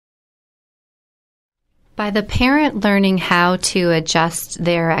By the parent learning how to adjust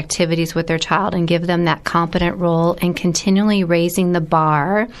their activities with their child and give them that competent role and continually raising the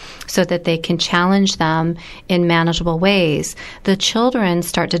bar so that they can challenge them in manageable ways, the children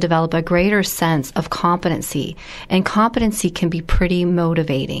start to develop a greater sense of competency. And competency can be pretty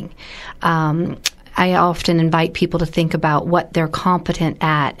motivating. I often invite people to think about what they're competent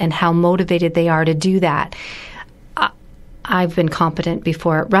at and how motivated they are to do that. I've been competent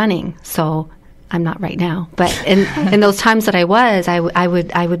before at running, so I'm not right now, but in those times that I was, I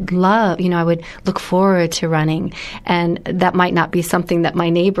would love, I would look forward to running, and that might not be something that my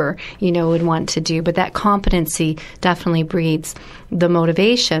neighbor, would want to do, but that competency definitely breeds the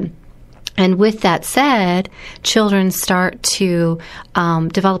motivation. And with that said, children start to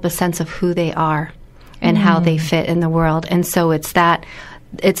develop a sense of who they are and how they fit in the world, and so it's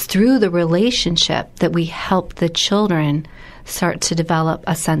through the relationship that we help the children start to develop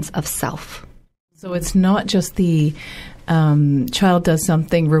a sense of self. So it's not just the child does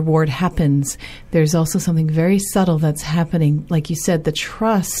something, reward happens. There's also something very subtle that's happening. Like you said, the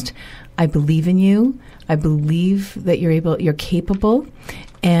trust. I believe in you. I believe that you're capable,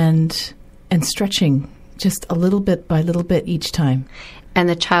 and stretching just a little bit by little bit each time. And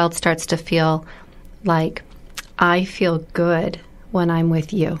the child starts to feel like, I feel good when I'm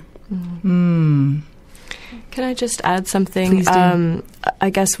with you. Can I just add something? Please do. I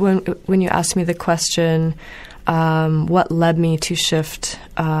guess when you asked me the question, what led me to shift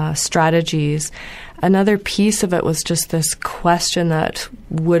strategies, another piece of it was just this question that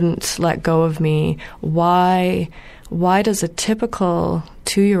wouldn't let go of me. Why does a typical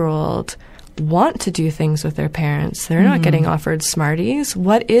 2-year-old want to do things with their parents? They're not getting offered Smarties.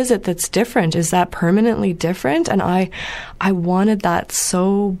 What is it that's different? Is that permanently different? And I wanted that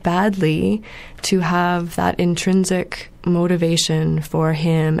so badly, to have that intrinsic motivation for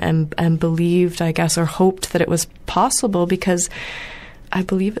him, and believed, I guess, or hoped that it was possible, because I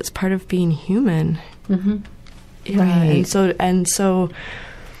believe it's part of being human. Yeah, Right. And so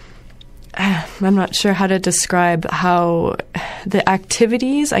I'm not sure how to describe how the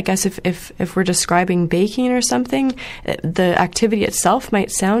activities, I guess if we're describing baking or something, the activity itself might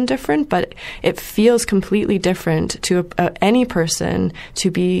sound different, but it feels completely different to any person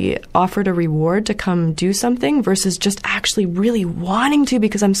to be offered a reward to come do something versus just actually really wanting to,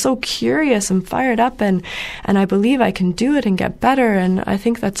 because I'm so curious and fired up, and I believe I can do it and get better. And I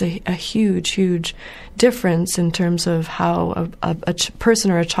think that's a huge, huge difference in terms of how a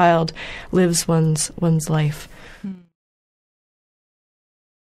person or a child lives one's life.